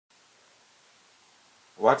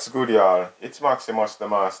What's good, y'all? It's Maximus the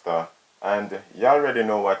Master, and y'all already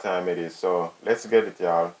know what time it is, so let's get it,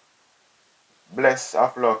 y'all. Bless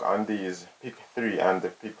of luck on these pick 3 and the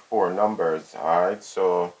pick 4 numbers, alright?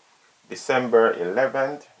 So December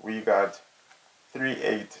 11th, we got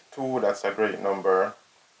 382, that's a great number.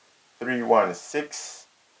 316,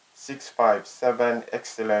 657,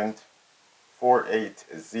 excellent.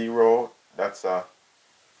 480, that's a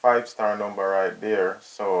 5-star number right there,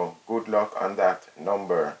 so good luck on that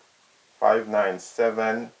number.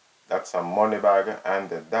 597, that's a money bag, and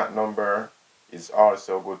that number is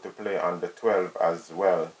also good to play on the 12 as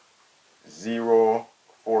well.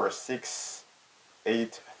 046,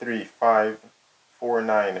 835,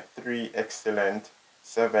 493, excellent.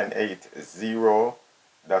 780,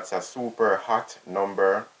 that's a super hot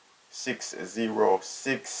number.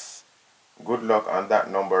 606, good luck on that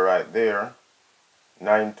number right there.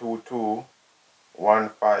 922,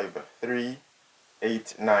 153,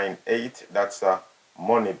 898, that's a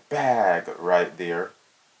money bag right there.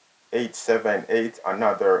 878,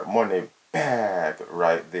 another money bag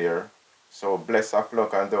right there. So bless of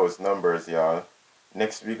luck on those numbers, y'all.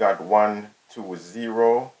 Next we got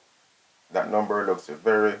 120, that number looks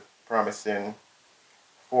very promising.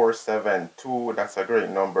 472, that's a great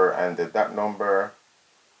number, and that number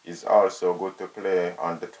is also good to play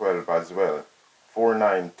on the 12 as well.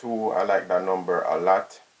 492, I like that number a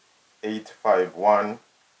lot. 851,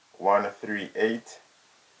 138,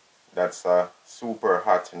 that's a super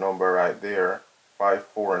hot number right there.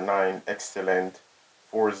 549, excellent.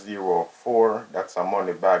 404, that's a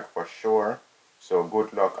money bag for sure, so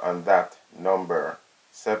good luck on that number.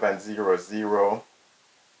 700,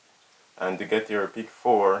 and to get your pick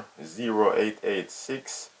 4,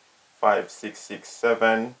 0886,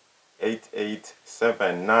 5667,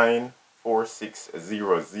 8879,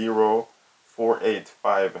 4600,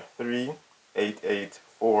 4853,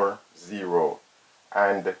 8840.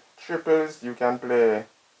 And triples, you can play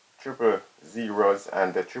triple zeros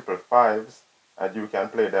and the triple fives, and you can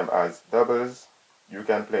play them as doubles. You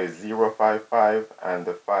can play 055 and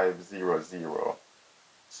the 500.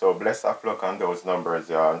 So bless of luck on those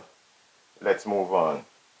numbers, y'all. Let's move on.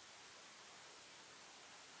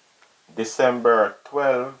 December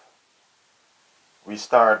 12, we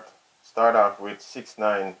start off with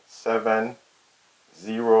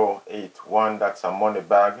 697081, that's a money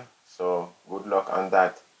bag, so good luck on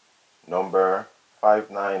that number.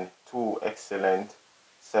 592, excellent.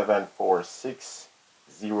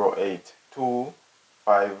 746082,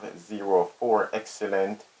 504,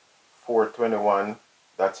 excellent. 421,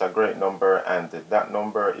 that's a great number, and that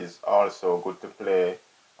number is also good to play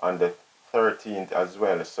on the 13th as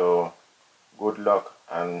well, so good luck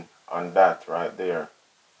on that right there.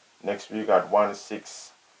 Next we got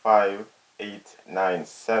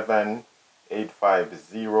 165897,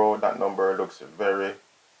 850, that number looks very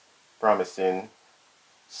promising.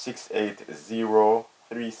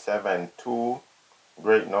 680372,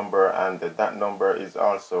 great number, and that number is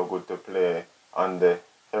also good to play on the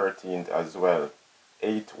 13th as well.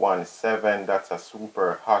 817, that's a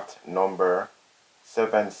super hot number.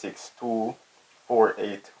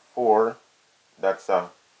 762484, that's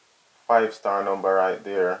a 5-star number right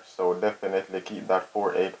there, so definitely keep that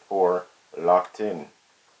 484 locked in.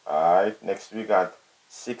 Alright, next we got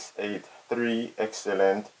 683,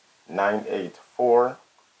 excellent. 984,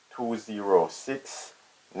 206,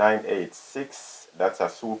 986, that's a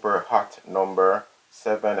super hot number.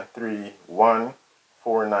 731,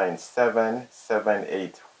 497,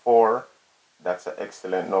 784, that's an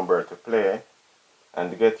excellent number to play.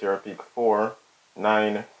 And to get your pick 4,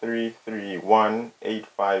 9331,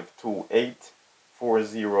 8528,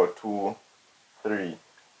 4023.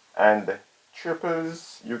 And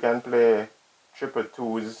triples, you can play triple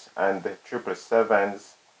twos and triple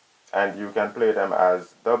sevens, and you can play them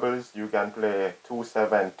as doubles. You can play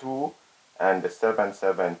 272 and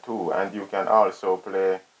 772, and you can also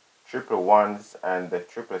play triple ones and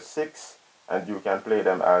triple six, and you can play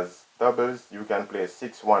them as doubles. You can play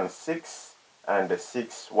 616 and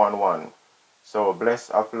 611. So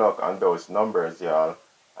bless of luck on those numbers, y'all.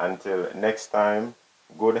 Until next time,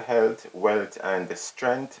 good health, wealth, and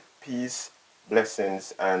strength, peace,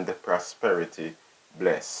 blessings, and prosperity.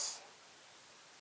 Bless.